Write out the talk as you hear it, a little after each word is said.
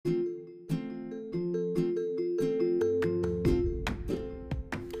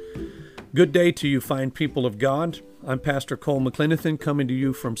Good day to you, fine people of God. I'm Pastor Cole McClenathan, coming to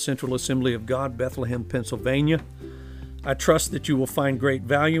you from Central Assembly of God, Bethlehem, Pennsylvania. I trust that you will find great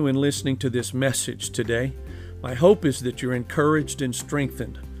value in listening to this message today. My hope is that you're encouraged and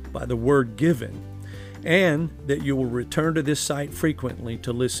strengthened by the word given, and that you will return to this site frequently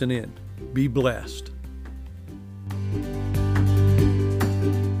to listen in. Be blessed.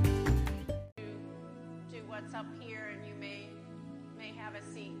 To what's up here, and you may have a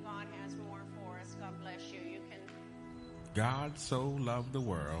seat. God has more for us. God bless you. You can. God so loved the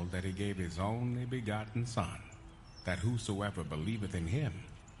world that he gave his only begotten Son, that whosoever believeth in him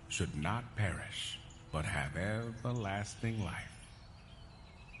should not perish, but have everlasting life.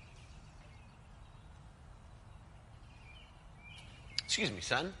 Excuse me,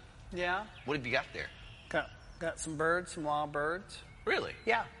 son. Yeah, What have you got there? got some birds, some wild birds. Really?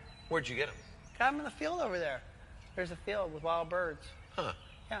 Yeah, Where'd you get them? got them in the field over there. There's a field with wild birds. Huh.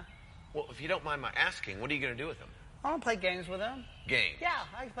 Yeah, Well, if you don't mind my asking, what are you going to do with them? I want to play games with them. Games? Yeah,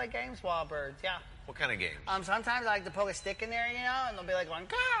 I like to play games with wild birds. Yeah. What kind of games? Sometimes I like to poke a stick in there, and they'll be like going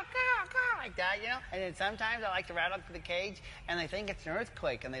caw, caw, caw, like that, And then sometimes I like to rattle up to the cage, and they think it's an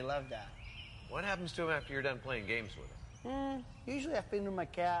earthquake, and they love that. What happens to them after you're done playing games with them? Usually I feed them my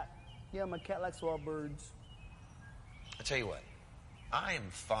cat. Yeah, my cat likes wild birds. I tell you what, I am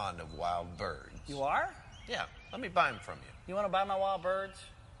fond of wild birds. You are? Yeah, let me buy them from you. You want to buy my wild birds?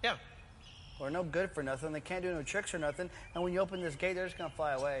 Yeah. They're no good for nothing. They can't do no tricks or nothing. And when you open this gate, they're just going to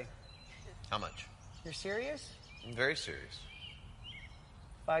fly away. How much? You're serious? I'm very serious.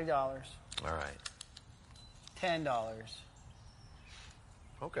 $5. All right. $10.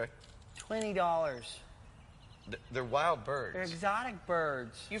 Okay. $20. They're wild birds. They're exotic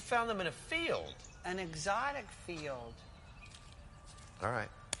birds. You found them in a field. An exotic field. All right.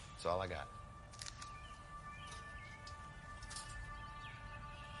 That's all I got.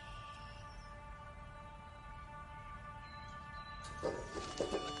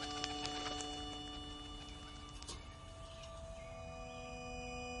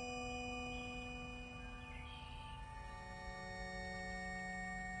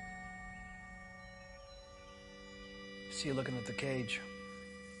 See you looking at the cage.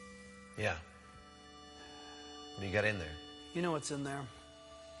 Yeah. What do you got in there? You know what's in there.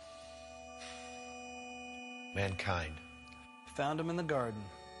 Mankind. Found them in the garden.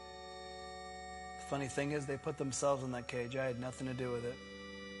 The funny thing is, they put themselves in that cage. I had nothing to do with it.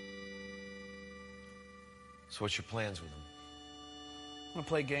 So what's your plans with them? I'm going to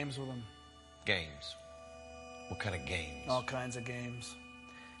play games with them. Games. What kind of games? All kinds of games.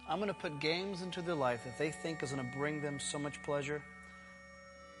 I'm going to put games into their life that they think is going to bring them so much pleasure.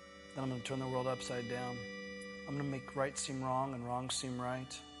 Then I'm going to turn the world upside down. I'm going to make right seem wrong and wrong seem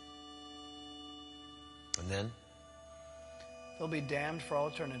right. And then? They'll be damned for all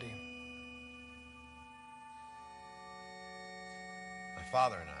eternity. My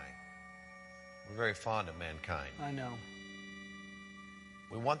father and I, we're very fond of mankind. I know.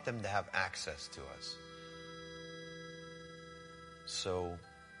 We want them to have access to us. So,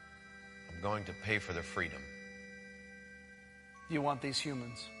 I'm going to pay for their freedom. You want these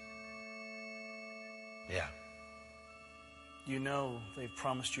humans. Yeah. You know they've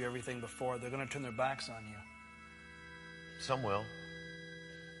promised you everything before. They're going to turn their backs on you. Some will,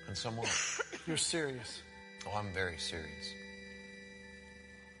 and some won't. You're serious. Oh, I'm very serious.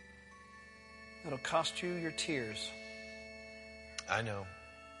 It'll cost you your tears, I know.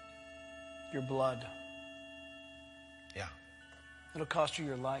 your blood. Yeah, It'll cost you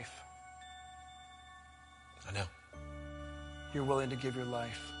your life. I know. You're willing to give your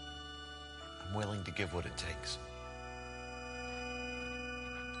life. I'm willing to give what it takes.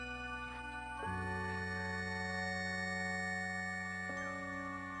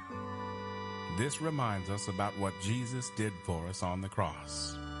 This reminds us about what Jesus did for us on the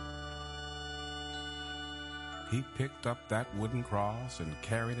cross. He picked up that wooden cross and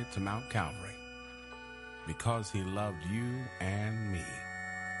carried it to Mount Calvary because he loved you and me.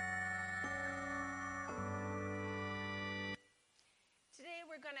 Today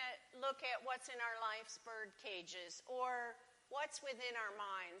we're going to look at what's in our life's bird cages, or what's within our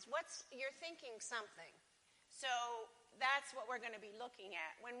minds. You're thinking something. So that's what we're going to be looking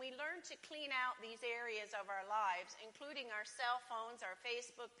at. When we learn to clean out these areas of our lives, including our cell phones, our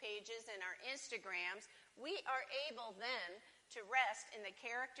Facebook pages, and our Instagrams, we are able then to rest in the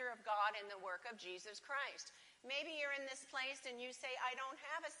character of God and the work of Jesus Christ. Maybe you're in this place and you say, I don't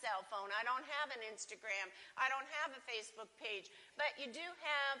have a cell phone, I don't have an Instagram, I don't have a Facebook page, but you do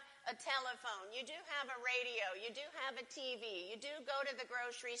have a telephone, you do have a radio, you do have a TV, you do go to the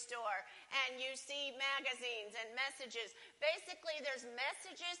grocery store and you see magazines and messages. Basically, there's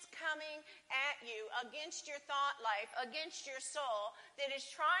messages coming at you against your thought life, against your soul, that is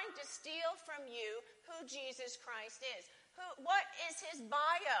trying to steal from you who Jesus Christ is. What is his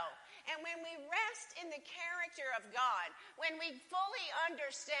bio? And when we rest in the character of God, when we fully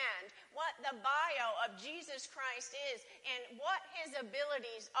understand what the bio of Jesus Christ is and what his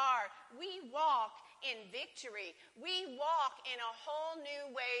abilities are, we walk in victory. We walk in a whole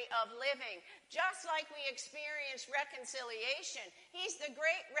new way of living. Just like we experience reconciliation. He's the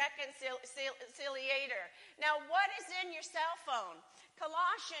great reconciliator. Now, what is in your cell phone?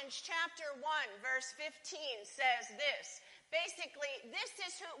 Colossians chapter 1, verse 15 says this. Basically, this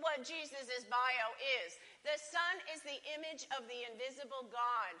is what Jesus' bio is. The Son is the image of the invisible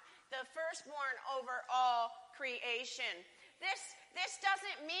God, the firstborn over all creation. This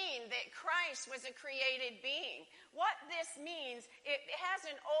doesn't mean that Christ was a created being. What this means, it has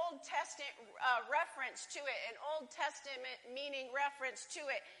an Old Testament reference to it, an Old Testament meaning reference to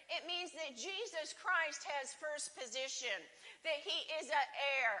it. It means that Jesus Christ has first position, that he is an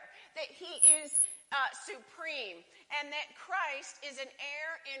heir, that he is supreme, and that Christ is an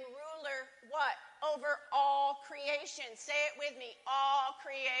heir and ruler, what? Over all creation. Say it with me, all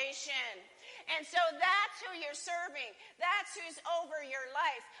creation. And so that's who you're serving. That's who's over your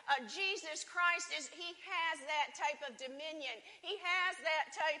life. Jesus Christ he has that type of dominion. He has that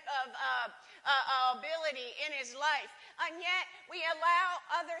type of ability in his life. And yet we allow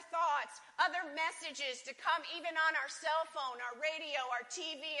other thoughts, other messages to come even on our cell phone, our radio, our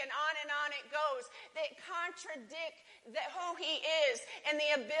TV, and on it goes, that contradict who he is and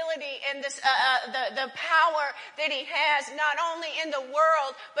the ability and the power that he has, not only in the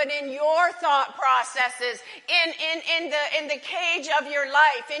world, but in your thought processes, in the cage of your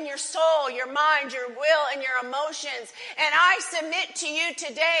life, in your soul, your mind, your will, and your emotions. And I submit to you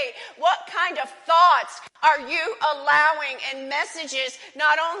today, what kind of thoughts are you allowing and messages,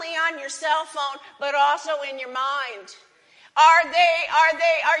 not only on your cell phone, but also in your mind?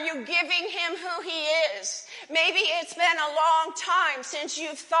 Are you giving him who he is? Maybe it's been a long time since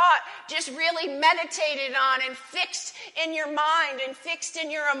you've thought, just really meditated on and fixed in your mind and fixed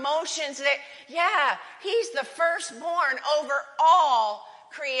in your emotions that, yeah, he's the firstborn over all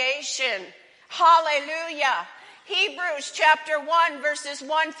creation. Hallelujah. Hebrews chapter 1, verses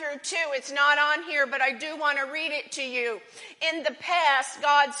 1 through 2. It's not on here, but I do want to read it to you. In the past,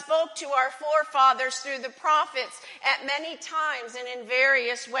 God spoke to our forefathers through the prophets at many times and in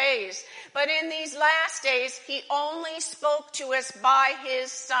various ways. But in these last days, he only spoke to us by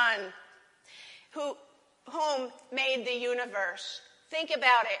his Son, whom made the universe. Think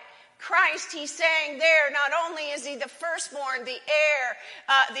about it. Christ, he's saying there, not only is he the firstborn, the heir,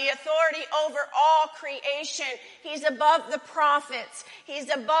 the authority over all creation, he's above the prophets, he's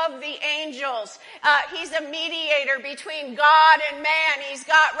above the angels, he's a mediator between God and man, he's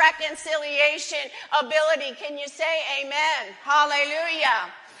got reconciliation ability. Can you say amen? Hallelujah.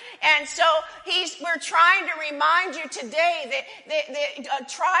 And so we're trying to remind you today that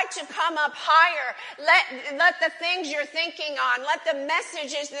try to come up higher. Let the things you're thinking on, let the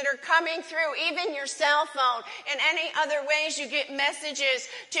messages that are coming through, even your cell phone and any other ways you get messages,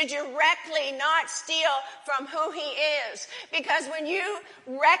 to directly not steal from who he is. Because when you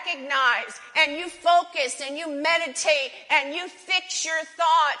recognize and you focus and you meditate and you fix your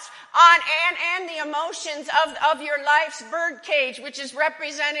thoughts on and the emotions of your life's birdcage, which is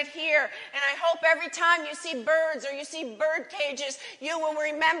represented here. And I hope every time you see birds or you see bird cages, you will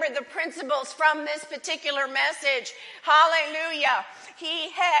remember the principles from this particular message. Hallelujah.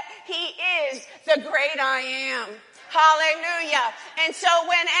 He is the great I am. Hallelujah. And so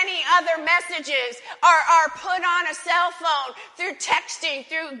when any other messages are put on a cell phone, through texting,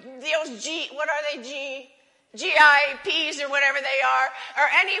 through those GIPs or whatever they are, or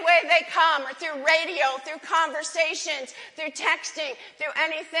any way they come, or through radio, through conversations, through texting, through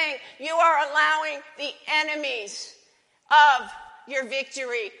anything, you are allowing the enemies of your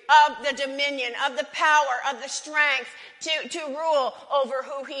victory, of the dominion, of the power, of the strength to rule over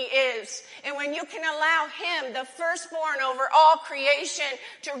who he is. And when you can allow him, the firstborn over all creation,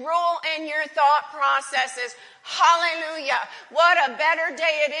 to rule in your thought processes, hallelujah, what a better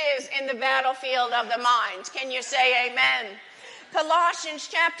day it is in the battlefield of the mind. Can you say amen? Colossians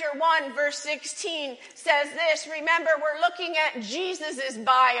chapter 1 verse 16 says this. Remember, we're looking at Jesus'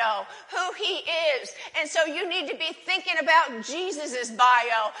 bio, who he is. And so you need to be thinking about Jesus'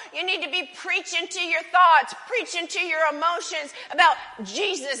 bio. You need to be preaching to your thoughts, preaching to your emotions about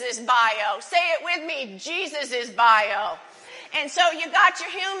Jesus' bio. Say it with me, Jesus' bio. And so you got your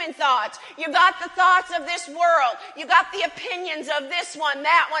human thoughts. You got the thoughts of this world. You got the opinions of this one,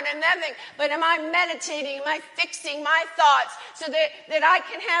 that one, and that thing. But am I meditating? Am I fixing my thoughts so that I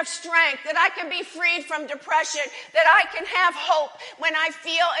can have strength, that I can be freed from depression, that I can have hope when I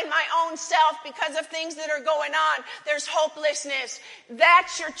feel in my own self because of things that are going on? There's hopelessness.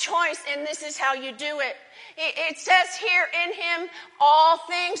 That's your choice, and this is how you do it. It says here, in him all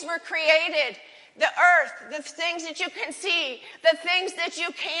things were created. The earth, the things that you can see, the things that you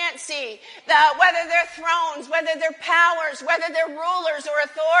can't see, whether they're thrones, whether they're powers, whether they're rulers or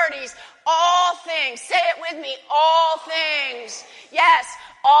authorities, all things, say it with me, all things. Yes,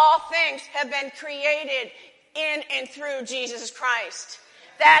 all things have been created in and through Jesus Christ.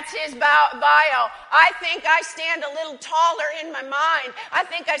 That's his bio. I think I stand a little taller in my mind. I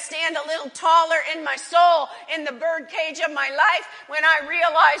think I stand a little taller in my soul, in the birdcage of my life, when I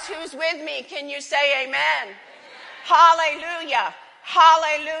realize who's with me. Can you say amen? Amen. Hallelujah.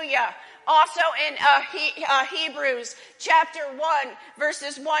 Hallelujah. Also in Hebrews chapter 1,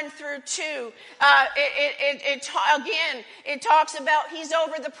 verses 1 through 2, it talks about he's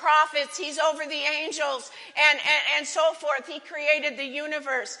over the prophets, he's over the angels, and so forth. He created the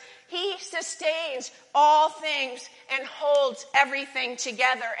universe. He sustains all things and holds everything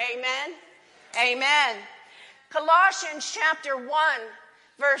together. Amen? Amen. Colossians chapter 1,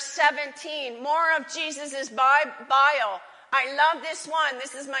 verse 17, more of Jesus' bio. I love this one.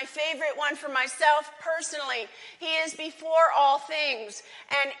 This is my favorite one for myself personally. He is before all things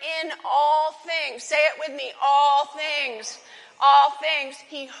and in all things. Say it with me, all things. All things,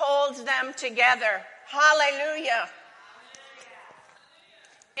 he holds them together. Hallelujah.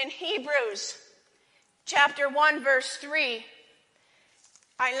 In Hebrews chapter 1 verse 3,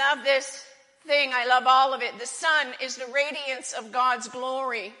 I love this thing. I love all of it. The sun is the radiance of God's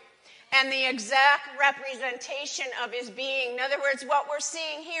glory and the exact representation of his being. In other words, what we're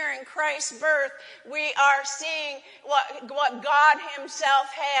seeing here in Christ's birth, we are seeing what God himself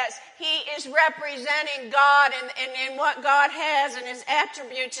has. He is representing God and what God has and his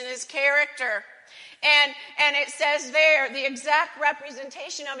attributes and his character. And it says there, the exact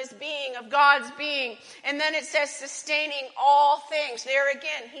representation of his being, of God's being. And then it says sustaining all things. There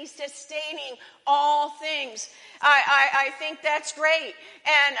again, he's sustaining all things. I think that's great.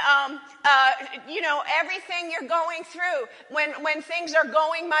 And, everything you're going through, when things are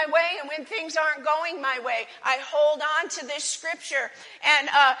going my way and when things aren't going my way, I hold on to this scripture. And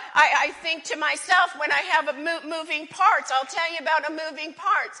I think to myself, when I have moving parts, I'll tell you about moving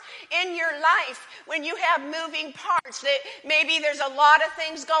parts. In your life, when you have moving parts, that maybe there's a lot of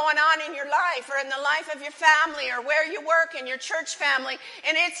things going on in your life or in the life of your family or where you work in your church family,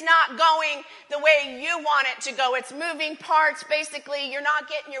 and it's not going the way you want it to go. It's moving parts. Basically, you're not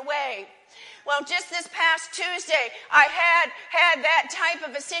getting your way. Well, just this past Tuesday, I had that type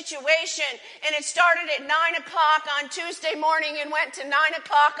of a situation, and it started at 9 o'clock on Tuesday morning and went to 9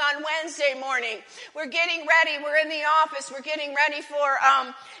 o'clock on Wednesday morning. We're getting ready. We're in the office. We're getting ready for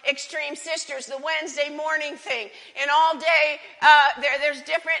Extreme Sisters, the Wednesday morning thing. And all day, there's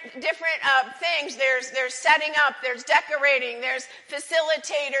different things. There's setting up. There's decorating. There's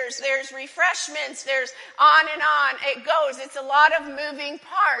facilitators. There's refreshments. There's on and on. It goes. It's a lot of moving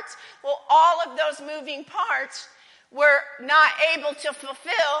parts. Well, all of those moving parts were not able to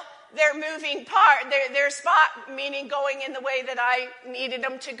fulfill their moving part, their spot, meaning going in the way that I needed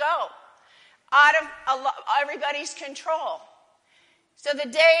them to go, out of everybody's control. So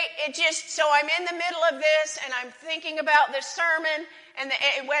so I'm in the middle of this, and I'm thinking about this sermon, and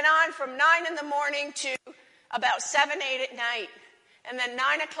it went on from 9 in the morning to about 7, 8 at night, and then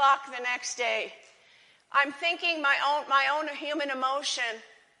 9 o'clock the next day. I'm thinking my own human emotion.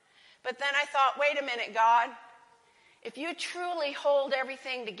 But then I thought, wait a minute, God, if you truly hold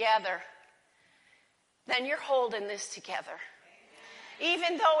everything together, then you're holding this together.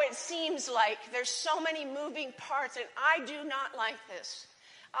 Even though it seems like there's so many moving parts, and I do not like this.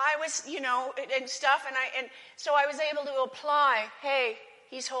 I was, and stuff, and so I was able to apply, hey,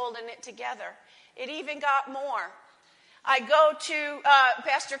 he's holding it together. It even got more. I go to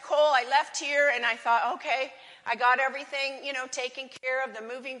Pastor Cole. I left here and I thought, okay, I got everything, taken care of, the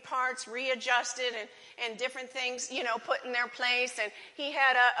moving parts readjusted and different things, put in their place. And he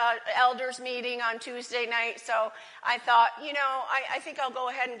had a elders meeting on Tuesday night. So I thought, I think I'll go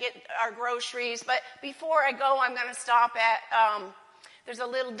ahead and get our groceries. But before I go, I'm going to stop at, there's a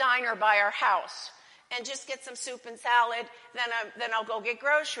little diner by our house and just get some soup and salad. Then I'll go get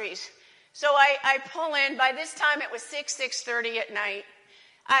groceries. So I pull in. By this time, it was 6:30 at night.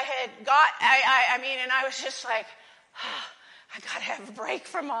 I had got, and I was just like, I got to have a break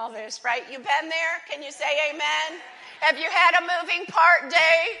from all this, right? You been there? Can you say amen? Have you had a moving part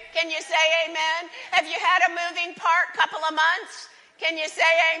day? Can you say amen? Have you had a moving part couple of months? Can you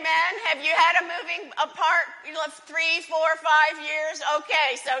say amen? Have you had a moving part 3, 4, 5 years?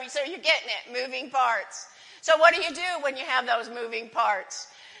 Okay, so you're getting it, moving parts. So what do you do when you have those moving parts?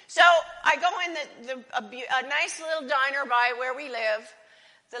 So I go in a nice little diner by where we live.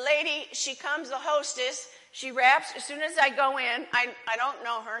 The lady, she comes, the hostess, she wraps, as soon as I go in, I don't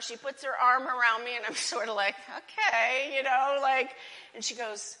know her, she puts her arm around me and I'm sort of like, okay, and she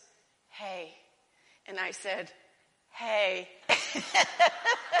goes, hey. And I said, hey.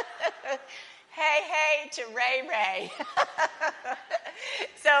 Hey to Ray.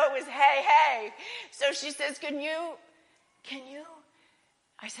 So it was hey. So she says, can you,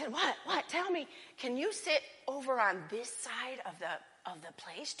 I said, what, tell me, can you sit over on this side of the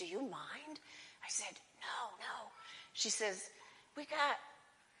place? Do you mind? I said, no. She says,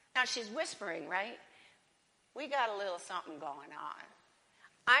 now she's whispering, right? We got a little something going on.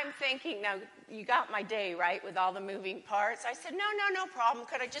 I'm thinking, now you got my day, right, with all the moving parts. I said, no problem.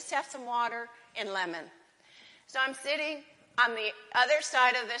 Could I just have some water and lemon? So I'm sitting on the other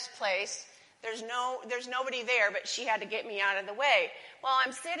side of this place. There's nobody there, but she had to get me out of the way. While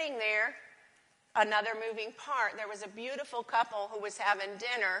I'm sitting there, another moving part, there was a beautiful couple who was having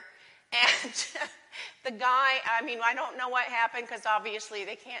dinner, and the guy, I don't know what happened because obviously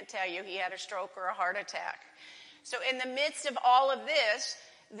they can't tell you he had a stroke or a heart attack. So in the midst of all of this,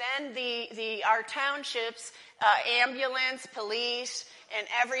 then our townships, ambulance, police, and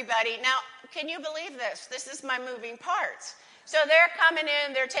everybody. Now, can you believe this? This is my moving parts. So they're coming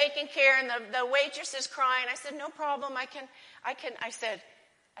in, they're taking care, and the waitress is crying. I said, no problem, I said,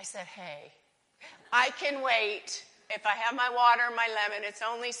 hey, I can wait. If I have my water and my lemon, it's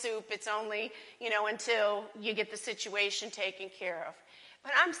only soup, it's only, until you get the situation taken care of.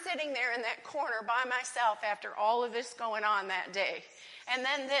 But I'm sitting there in that corner by myself after all of this going on that day. And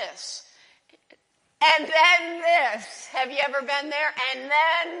then this. And then this. Have you ever been there? And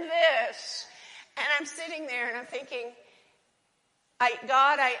then this. And I'm sitting there and I'm thinking,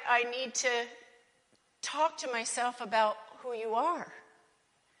 God, I need to talk to myself about who you are.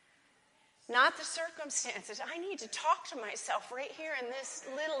 Not the circumstances. I need to talk to myself right here in this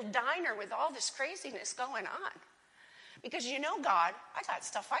little diner with all this craziness going on. Because God, I got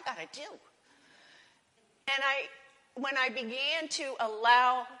stuff I got to do. And when I began to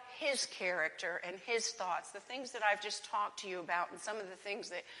allow his character and his thoughts, the things that I've just talked to you about and some of the things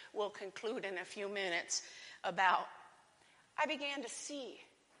that we'll conclude in a few minutes about, I began to see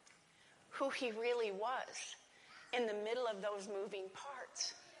who he really was in the middle of those moving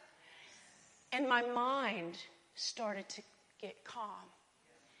parts. And my mind started to get calm.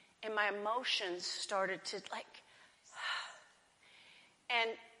 And my emotions started to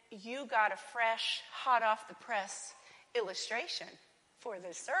and you got a fresh, hot off the press illustration for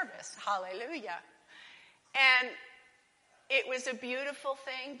this service. Hallelujah. And it was a beautiful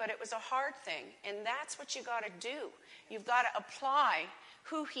thing, but it was a hard thing. And that's what you got to do. You've got to apply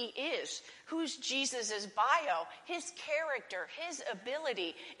who he is, who's Jesus' bio, his character, his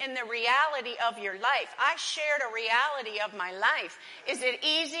ability, and the reality of your life. I shared a reality of my life. Is it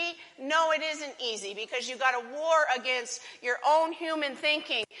easy? No, it isn't easy, because you got a war against your own human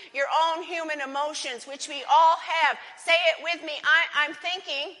thinking, your own human emotions, which we all have. Say it with me. I'm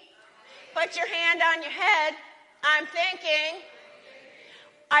thinking. Put your hand on your head. I'm thinking.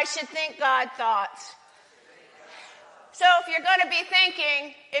 I should think God thoughts. So if you're going to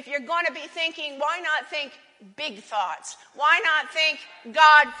be thinking, why not think big thoughts? Why not think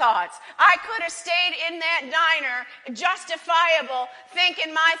God thoughts? I could have stayed in that diner, justifiable,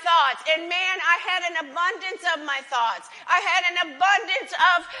 thinking my thoughts. And man, I had an abundance of my thoughts. I had an abundance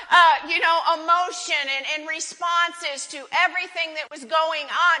of, emotion and responses to everything that was going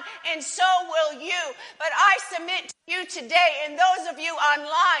on. And so will you. But I submit to You today, and those of you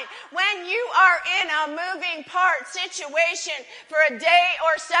online, when you are in a moving part situation for a day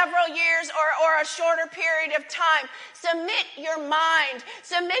or several years or a shorter period of time, submit your mind,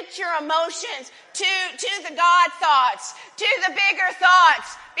 submit your emotions to the God thoughts, to the bigger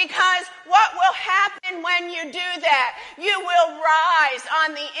thoughts, because what will happen when you do that? You will rise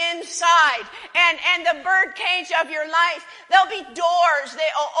on the inside, and the birdcage of your life, there'll be doors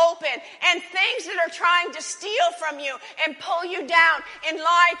that will open, and things that are trying to steal from you and pull you down and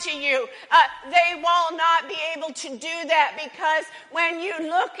lie to you, they will not be able to do that, because when you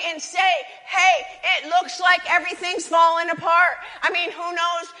look and say, hey, it looks like everything's falling apart. I mean, who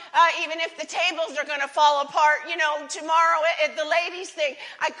knows, even if the tables are going to fall apart, tomorrow at the ladies' thing.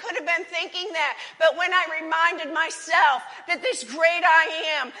 I could have been thinking that, but when I reminded myself that this great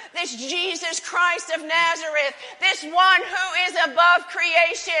I am, this Jesus Christ of Nazareth, this one who is above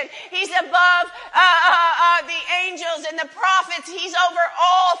creation, he's above the angels and the prophets, he's over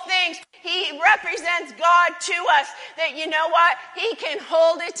all things. He represents God to us, that you know what? He can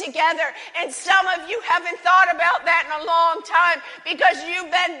hold it together. And some of you haven't thought about that in a long time because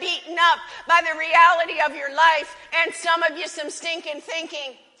you've been beaten up by the reality of your life, and some of you some stinking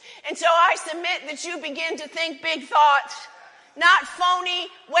thinking. And so I submit that you begin to think big thoughts, not phony,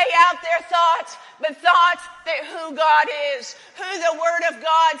 way out there thoughts, but thoughts that who God is, who the Word of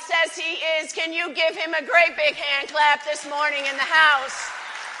God says He is. Can you give Him a great big hand clap this morning in the house?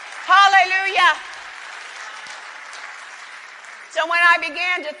 Hallelujah. So when I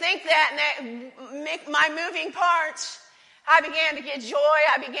began to think that, and that my moving parts, I began to get joy,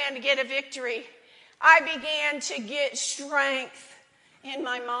 I began to get a victory. I began to get strength in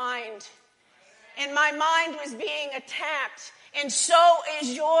my mind. And my mind was being attacked, and so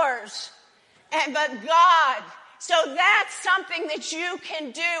is yours. But God, so that's something that you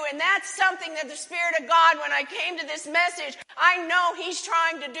can do, and that's something that the Spirit of God, when I came to this message, I know He's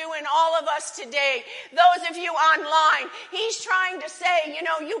trying to do in all of us today. Those of you online, He's trying to say,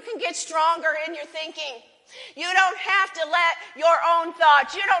 you can get stronger in your thinking. You don't have to let your own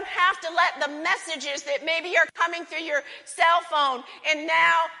thoughts, you don't have to let the messages that maybe are coming through your cell phone, and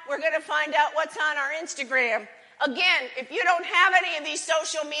now we're going to find out what's on our Instagram. Again, if you don't have any of these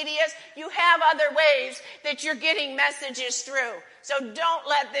social medias, you have other ways that you're getting messages through. So don't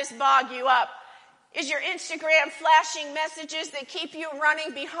let this bog you up. Is your Instagram flashing messages that keep you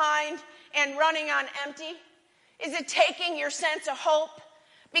running behind and running on empty? Is it taking your sense of hope?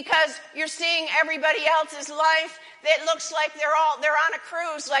 Because you're seeing everybody else's life that looks like they're on a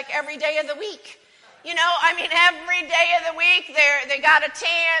cruise like every day of the week. Every day of the week they got a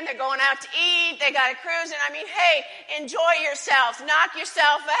tan, they're going out to eat, they got a cruise, and hey, enjoy yourself, knock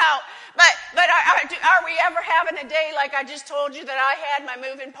yourself out. But are we ever having a day like I just told you that I had my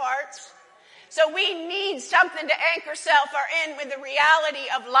moving parts? So we need something to anchor self in with the reality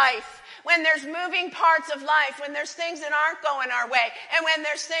of life. When there's moving parts of life, when there's things that aren't going our way, and when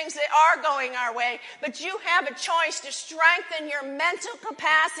there's things that are going our way, but you have a choice to strengthen your mental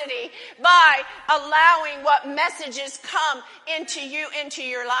capacity by allowing what messages come into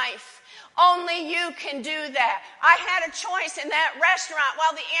your life. Only you can do that. I had a choice in that restaurant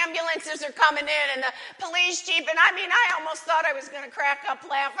while the ambulances are coming in and the police jeep, and I almost thought I was going to crack up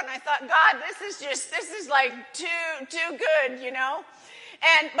laughing. I thought, God, this is like too good,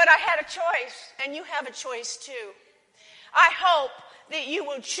 But I had a choice, and you have a choice too. I hope that you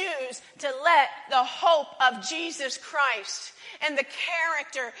will choose to let the hope of Jesus Christ and the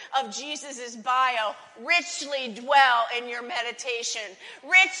character of Jesus' bio richly dwell in your meditation,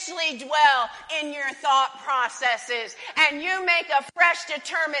 richly dwell in your thought processes, and you make a fresh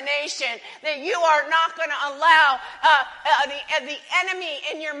determination that you are not going to allow the enemy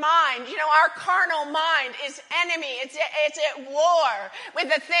in your mind. Our carnal mind is enemy. It's at war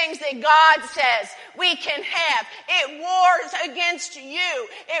with the things that God says we can have. It wars against you.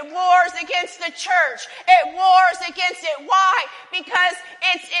 It wars against the church. It wars against it. Why? Because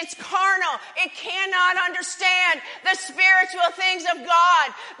it's carnal. It cannot understand the spiritual things of God.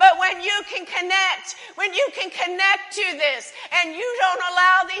 But when you can connect to this, and you don't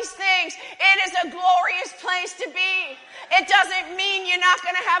allow these things, it is a glorious place to be. It doesn't mean you're not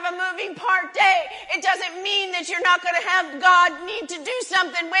going to have a moving part day. It doesn't mean that you're not going to have God need to do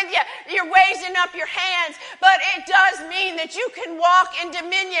something with you. You're raising up your hands. But it does mean that you can walk in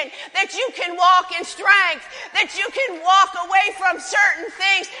dominion, that you can walk in strength, that you can walk away from certain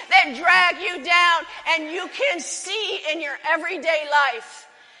things that drag you down, and you can see in your everyday life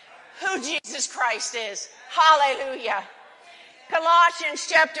who Jesus Christ is. Hallelujah. Colossians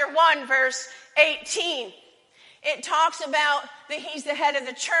chapter 1, verse 18. It talks about that he's the head of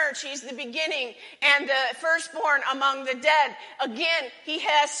the church. He's the beginning and the firstborn among the dead. Again, he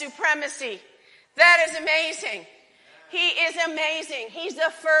has supremacy. That is amazing. He is amazing. He's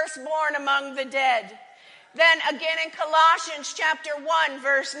the firstborn among the dead. Then again in Colossians chapter 1,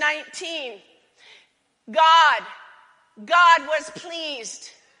 verse 19, God was pleased.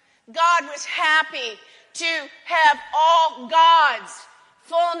 God was happy to have all God's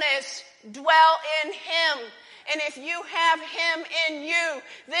fullness dwell in him. And if you have him in you,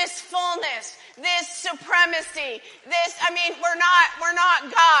 this fullness, this supremacy, we're not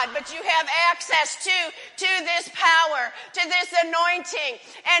God, but you have access to this power, to this anointing.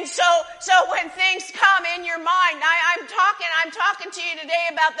 And so when things come in your mind, I'm talking to you today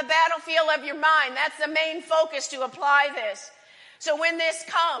about the battlefield of your mind. That's the main focus to apply this. So when this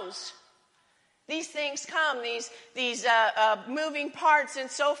comes, these things come, these moving parts and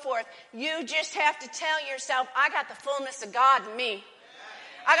so forth, you just have to tell yourself, I got the fullness of God in me.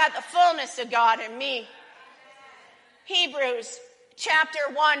 I got the fullness of God in me. Hebrews chapter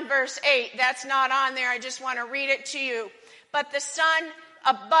 1, verse 8. That's not on there. I just want to read it to you. But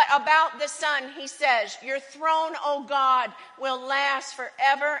about the Son, he says, your throne, O God, will last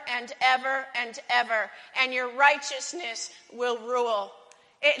forever and ever and ever, and your righteousness will rule.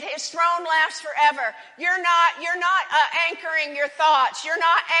 His throne lasts forever. You're not anchoring your thoughts. You're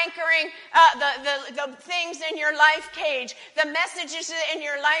not anchoring the things in your life cage, the messages in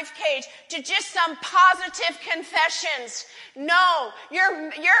your life cage to just some positive confessions. No, you're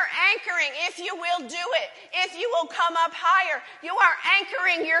anchoring, if you will do it, if you will come up higher. You are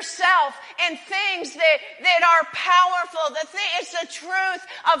anchoring yourself in things that are powerful. It's the truth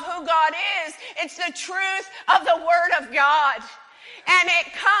of who God is. It's the truth of the Word of God. And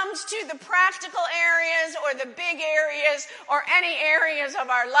it comes to the practical areas or the big areas or any areas of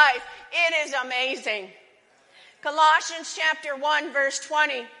our life. It is amazing. Colossians chapter 1, verse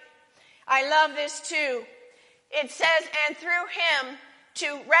 20. I love this too. It says, and through him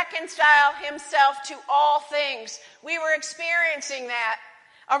to reconcile himself to all things. We were experiencing that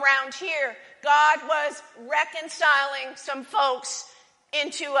around here. God was reconciling some folks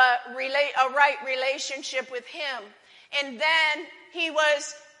into a right relationship with him. And then he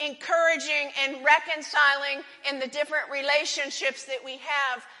was encouraging and reconciling in the different relationships that we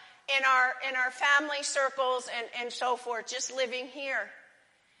have in our family circles and so forth, just living here.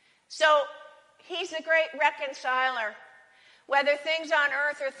 So he's a great reconciler, whether things on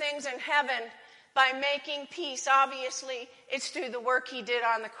earth or things in heaven, by making peace. Obviously, it's through the work he did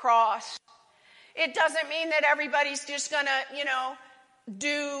on the cross. It doesn't mean that everybody's just going to,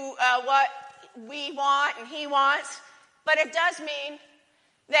 do what we want and he wants. But it does mean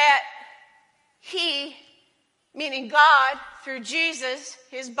that he, meaning God, through Jesus,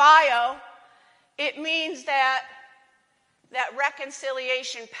 his bio, it means that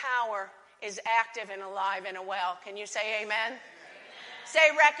reconciliation power is active and alive and well. Can you say amen? Say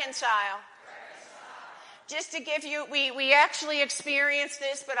reconcile. Just to give you, we actually experienced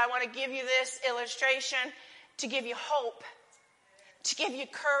this, but I want to give you this illustration to give you hope, to give you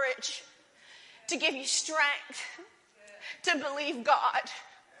courage, to give you strength, to believe God.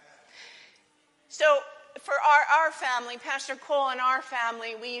 So for our family, Pastor Cole and our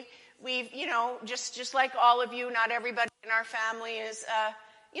family, we've just like all of you, not everybody in our family is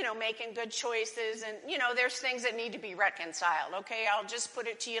making good choices, and there's things that need to be reconciled. Okay, I'll just put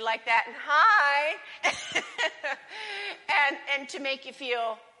it to you like that. And hi, and to make you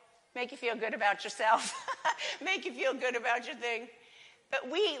feel good about yourself, make you feel good about your thing. But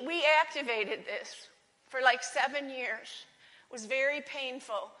we activated this for like 7 years. It was very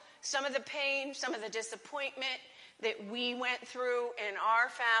painful. Some of the pain, some of the disappointment that we went through in our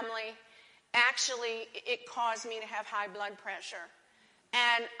family, actually, it caused me to have high blood pressure.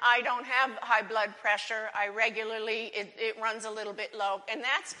 And I don't have high blood pressure. I regularly, it runs a little bit low. And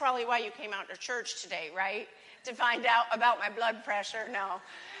that's probably why you came out to church today, right? To find out about my blood pressure. No.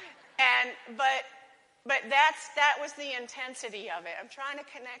 But that was the intensity of it. I'm trying to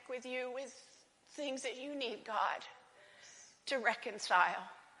connect with you with things that you need God to reconcile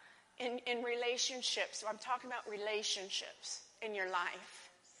in relationships. So I'm talking about relationships in your life.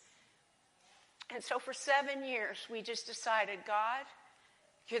 And so for 7 years, we just decided, God,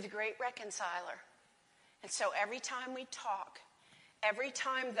 you're the great reconciler. And so every time we talk, every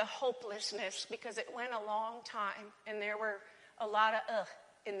time the hopelessness, because it went a long time, and there were a lot of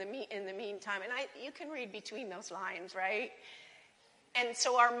in the meantime. And you can read between those lines, right? And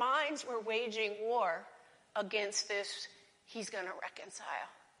so our minds were waging war against this, he's going to reconcile.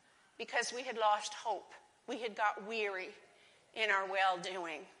 Because we had lost hope. We had got weary in our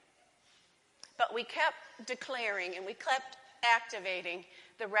well-doing. But we kept declaring and we kept activating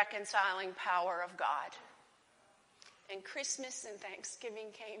the reconciling power of God. And Christmas and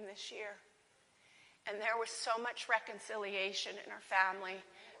Thanksgiving came this year. And there was so much reconciliation in our family.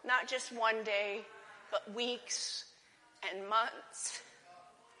 Not just one day, but weeks and months.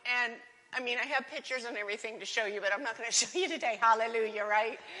 And I mean, I have pictures and everything to show you, but I'm not going to show you today. Hallelujah,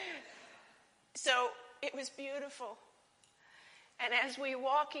 right? So it was beautiful. And as we're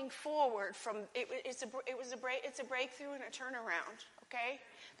walking forward from it's a breakthrough and a turnaround. Okay,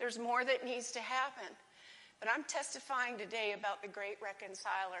 there's more that needs to happen. But I'm testifying today about the great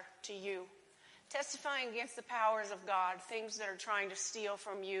reconciler to you. Testifying against the powers of God, things that are trying to steal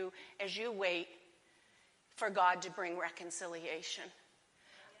from you as you wait for God to bring reconciliation.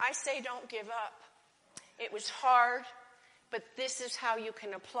 I say don't give up. It was hard, but this is how you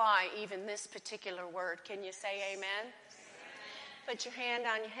can apply even this particular word. Can you say amen? Put your hand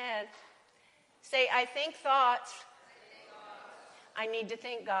on your head. Say, I think thoughts. I need to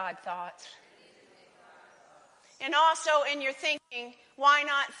think God thoughts. And also in your thinking, why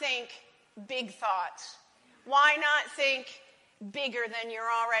not think big thoughts? Why not think bigger than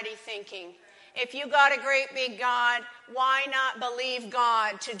you're already thinking? If you got a great big God, why not believe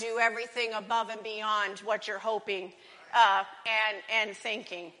God to do everything above and beyond what you're hoping and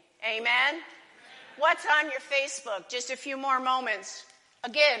thinking? Amen? What's on your Facebook? Just a few more moments.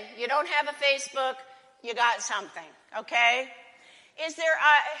 Again, you don't have a Facebook, you got something, okay? Is there,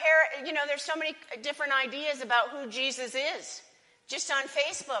 there's so many different ideas about who Jesus is. Just on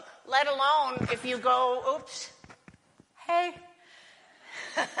Facebook, let alone if you go, hey.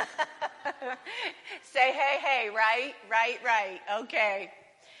 Say, hey, right, okay.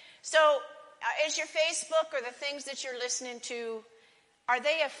 So, is your Facebook or the things that you're listening to, are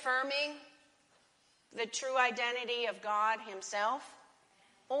they affirming the true identity of God himself?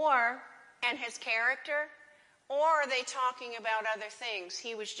 And his character? Or are they talking about other things?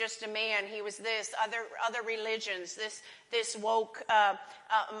 He was just a man. He was this. Other religions. This woke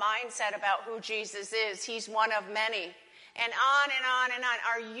mindset about who Jesus is. He's one of many. And on and on and on.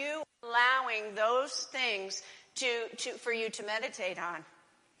 Are you allowing those things for you to meditate on?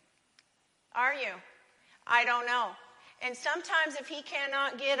 Are you? I don't know. And sometimes if he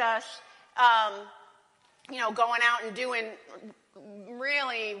cannot get us, going out and doing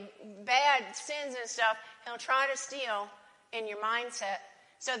really bad sins and stuff, he'll try to steal in your mindset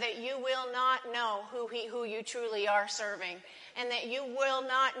so that you will not know who you truly are serving, and that you will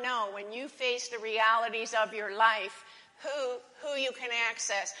not know when you face the realities of your life who you can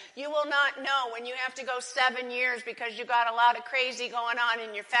access. You will not know when you have to go 7 years because you got a lot of crazy going on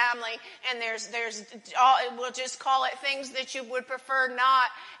in your family, and we'll just call it things that you would prefer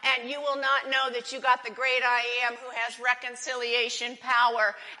not, and you will not know that you got the great I am who has reconciliation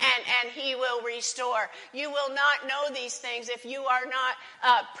power, and he will restore. You will not know these things if you are not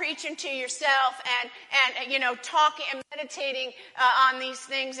preaching to yourself and talking and meditating on these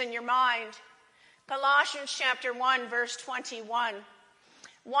things in your mind. Colossians chapter 1, verse 21.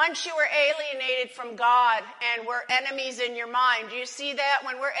 Once you were alienated from God and were enemies in your mind. Do you see that?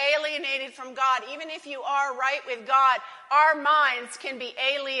 When we're alienated from God, even if you are right with God, our minds can be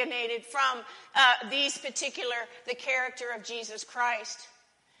alienated from the character of Jesus Christ.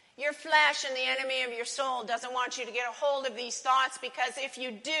 Your flesh and the enemy of your soul doesn't want you to get a hold of these thoughts, because if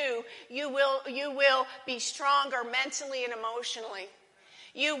you do, you will be stronger mentally and emotionally.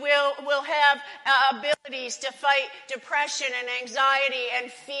 You will have abilities to fight depression and anxiety and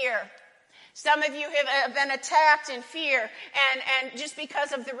fear. Some of you have been attacked in fear and just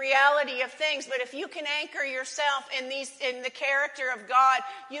because of the reality of things. But if you can anchor yourself in the character of God,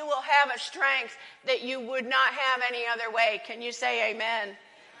 you will have a strength that you would not have any other way. Can you say amen?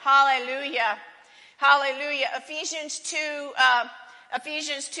 Hallelujah. Hallelujah. Ephesians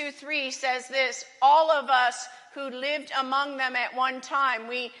 2:3 says this: all of us who lived among them at one time,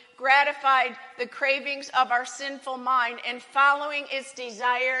 we gratified the cravings of our sinful mind and following its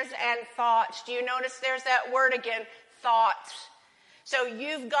desires and thoughts. Do you notice there's that word again, thoughts? So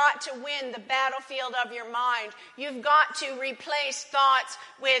you've got to win the battlefield of your mind. You've got to replace thoughts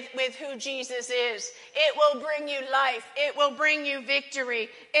with who Jesus is. It will bring you life. It will bring you victory.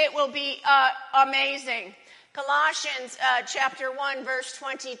 It will be amazing. Colossians chapter 1, verse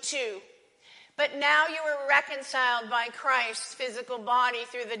 22. But now you are reconciled by Christ's physical body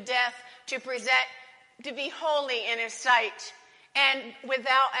through the death to be holy in his sight and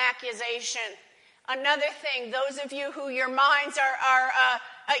without accusation. Another thing, those of you who your minds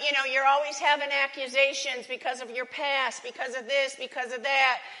you're always having accusations because of your past, because of this, because of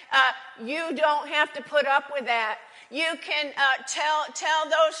that. You don't have to put up with that. You can tell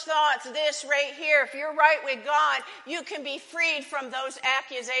those thoughts this right here. If you're right with God, you can be freed from those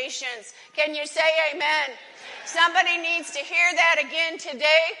accusations. Can you say amen? Somebody needs to hear that again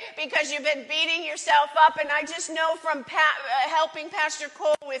today because you've been beating yourself up. And I just know from helping Pastor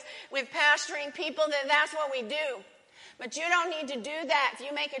Cole with pastoring people that that's what we do. But you don't need to do that. If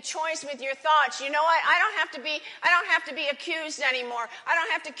you make a choice with your thoughts, you know what? I don't have to be accused anymore. I don't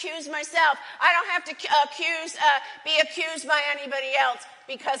have to accuse myself. I don't have to be accused by anybody else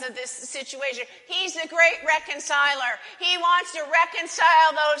because of this situation. He's the great reconciler. He wants to reconcile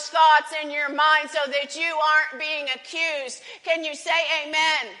those thoughts in your mind so that you aren't being accused. Can you say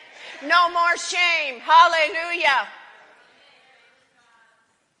amen? No more shame. Hallelujah.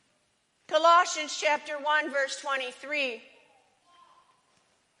 Colossians chapter 1, verse 23.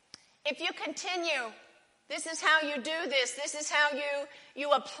 If you continue, this is how you do this. This is how you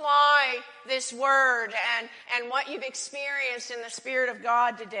apply this word and what you've experienced in the Spirit of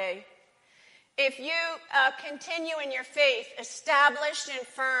God today. If you continue in your faith, established and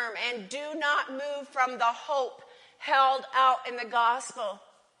firm, and do not move from the hope held out in the gospel,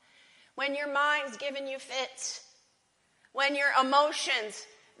 when your mind's giving you fits, when your emotions,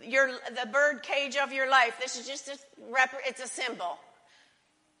 the bird cage of your life, this is just it's a symbol.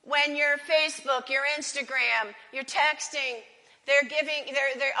 When your Facebook, your Instagram, your texting,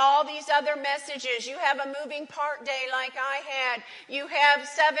 they're all these other messages. You have a moving part day like I had. You have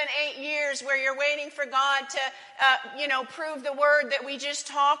 7-8 years where you're waiting for God to, prove the word that we just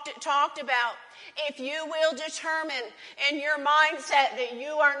talked about. If you will determine in your mindset that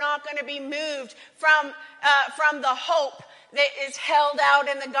you are not going to be moved from the hope that is held out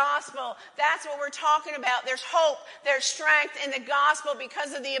in the gospel. That's what we're talking about. There's hope, there's strength in the gospel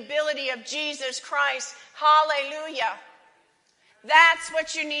because of the ability of Jesus Christ. Hallelujah. That's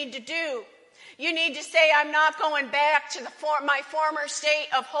what you need to do. You need to say, I'm not going back to my former state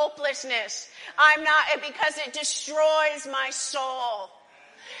of hopelessness. I'm not, because it destroys my soul.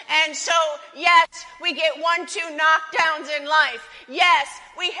 And so, yes, we get 1-2 knockdowns in life. Yes,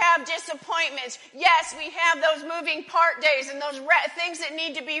 we have disappointments. Yes, we have those moving part days and those things that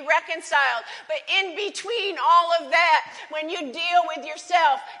need to be reconciled. But in between all of that, when you deal with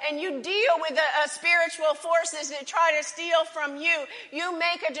yourself and you deal with spiritual forces that try to steal from you, you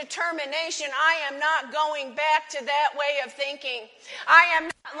make a determination. I am not going back to that way of thinking. I am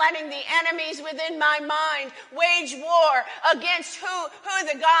not letting the enemies within my mind wage war against who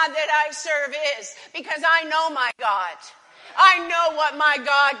the God that I serve is, because I know my God. I know what my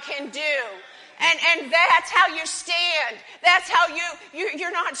God can do. And that's how you stand. That's how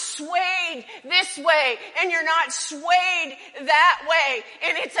you're not swayed this way and you're not swayed that way.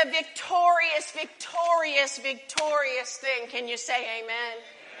 And it's a victorious thing. Can you say amen? Amen.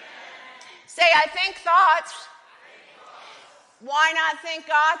 Say, I think thoughts. Why not think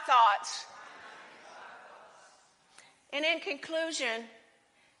God thoughts? And in conclusion,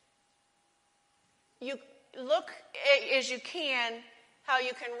 you look as you can how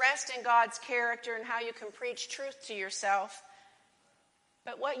you can rest in God's character and how you can preach truth to yourself.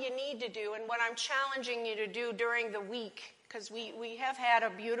 But what you need to do, and what I'm challenging you to do during the week, because we have had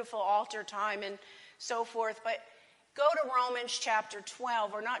a beautiful altar time and so forth, but go to Romans chapter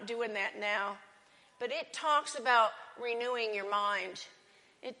 12. We're not doing that now. But it talks about renewing your mind.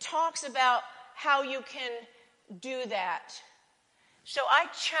 It talks about how you can do that. So I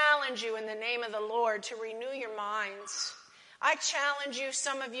challenge you in the name of the Lord to renew your minds. I challenge you,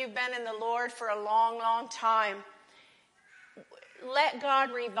 some of you have been in the Lord for a long, long time. Let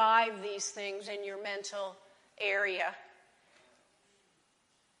God revive these things in your mental area.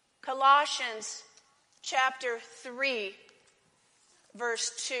 Colossians chapter 3,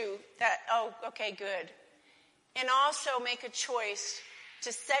 verse 2. Okay, good. And also make a choice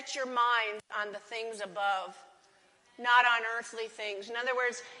to set your mind on the things above, not on earthly things. In other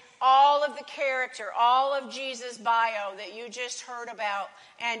words, all of the character, all of Jesus' bio that you just heard about,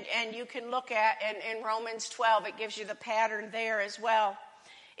 and you can look at in Romans 12, it gives you the pattern there as well.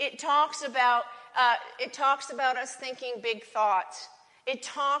 It talks about us thinking big thoughts. It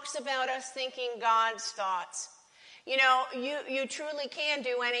talks about us thinking God's thoughts. You know, you truly can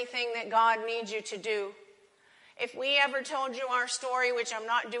do anything that God needs you to do. If we ever told you our story, which I'm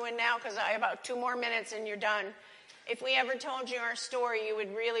not doing now because I have about 2 more minutes and you're done. If we ever told you our story, you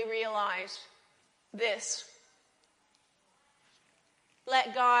would really realize this.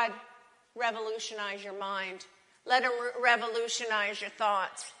 Let God revolutionize your mind. Let him revolutionize your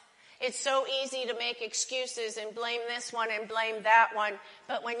thoughts. It's so easy to make excuses and blame this one and blame that one.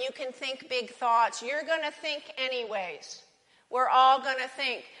 But when you can think big thoughts, you're going to think anyways. We're all going to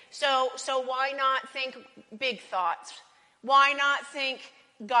think. So why not think big thoughts? Why not think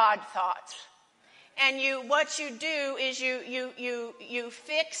God thoughts? And what you do is you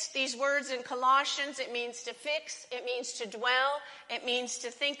fix these words in Colossians. It means to fix. It means to dwell. It means to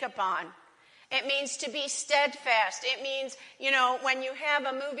think upon. It means to be steadfast. It means, when you have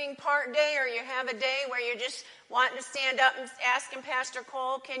a moving part day, or you have a day where you're just wanting to stand up and asking Pastor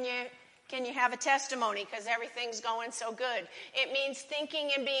Cole, can you have a testimony because everything's going so good? It means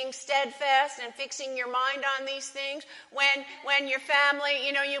thinking and being steadfast and fixing your mind on these things. When your family,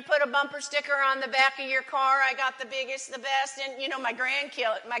 you put a bumper sticker on the back of your car, I got the biggest, the best, and my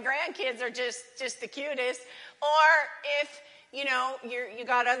grandkids are just the cutest. Or if you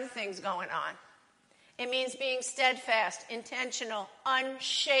got other things going on. It means being steadfast, intentional,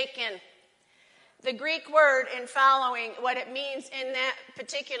 unshaken. The Greek word in following, what it means in that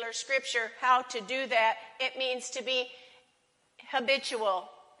particular scripture, how to do that, it means to be habitual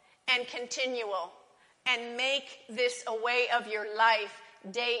and continual and make this a way of your life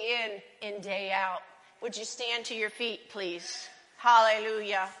day in and day out. Would you stand to your feet, please?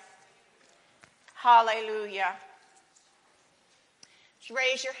 Hallelujah. Hallelujah.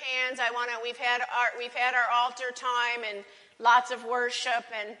 Raise your hands. We've had our altar time and lots of worship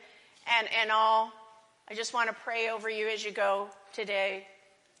and all. I just want to pray over you as you go today.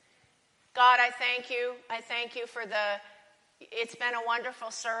 God, I thank you. I thank you for it's been a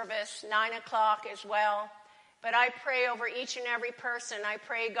wonderful service, 9:00 as well. But I pray over each and every person. I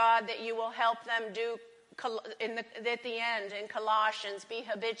pray, God, that you will help them do at the end in Colossians, be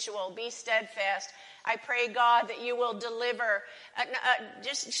habitual, be steadfast. I pray, God, that you will deliver,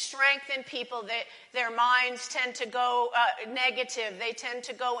 just strengthen people that their minds tend to go negative. They tend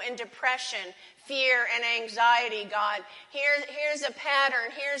to go in depression, fear, and anxiety, God. Here's a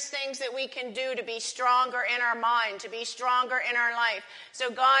pattern. Here's things that we can do to be stronger in our mind, to be stronger in our life. So,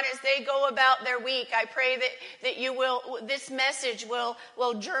 God, as they go about their week, I pray that you will, this message will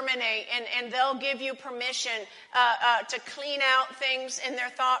germinate, and they'll give you permission to clean out things in their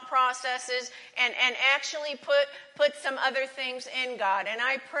thought processes and actually put some other things in, God. And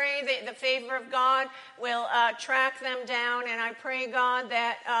I pray that the favor of God will track them down, and I pray, God,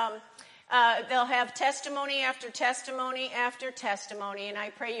 that they'll have testimony after testimony after testimony, and I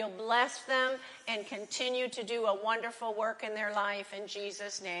pray you'll bless them and continue to do a wonderful work in their life. In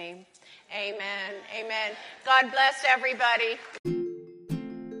Jesus' name, amen. Amen. God bless everybody.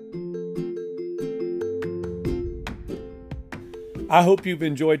 I hope you've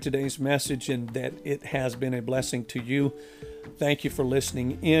enjoyed today's message and that it has been a blessing to you. Thank you for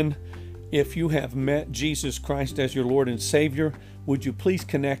listening in. If you have met Jesus Christ as your Lord and Savior, would you please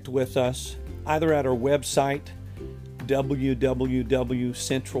connect with us either at our website,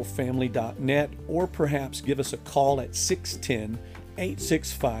 www.centralfamily.net, or perhaps give us a call at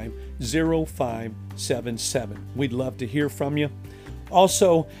 610-865-0577. We'd love to hear from you.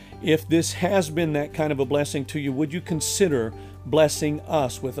 Also, if this has been that kind of a blessing to you, would you consider blessing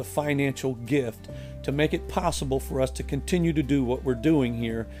us with a financial gift to make it possible for us to continue to do what we're doing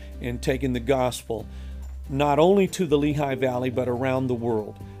here in taking the gospel not only to the Lehigh Valley but around the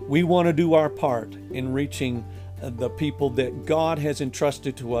world. We want to do our part in reaching the people that God has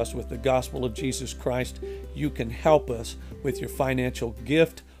entrusted to us with the gospel of Jesus Christ. You can help us with your financial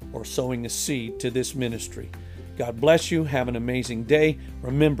gift or sowing a seed to this ministry. God bless you. Have an amazing day.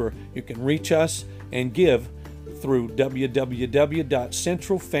 Remember, you can reach us and give through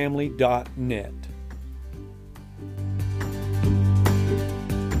www.centralfamily.net.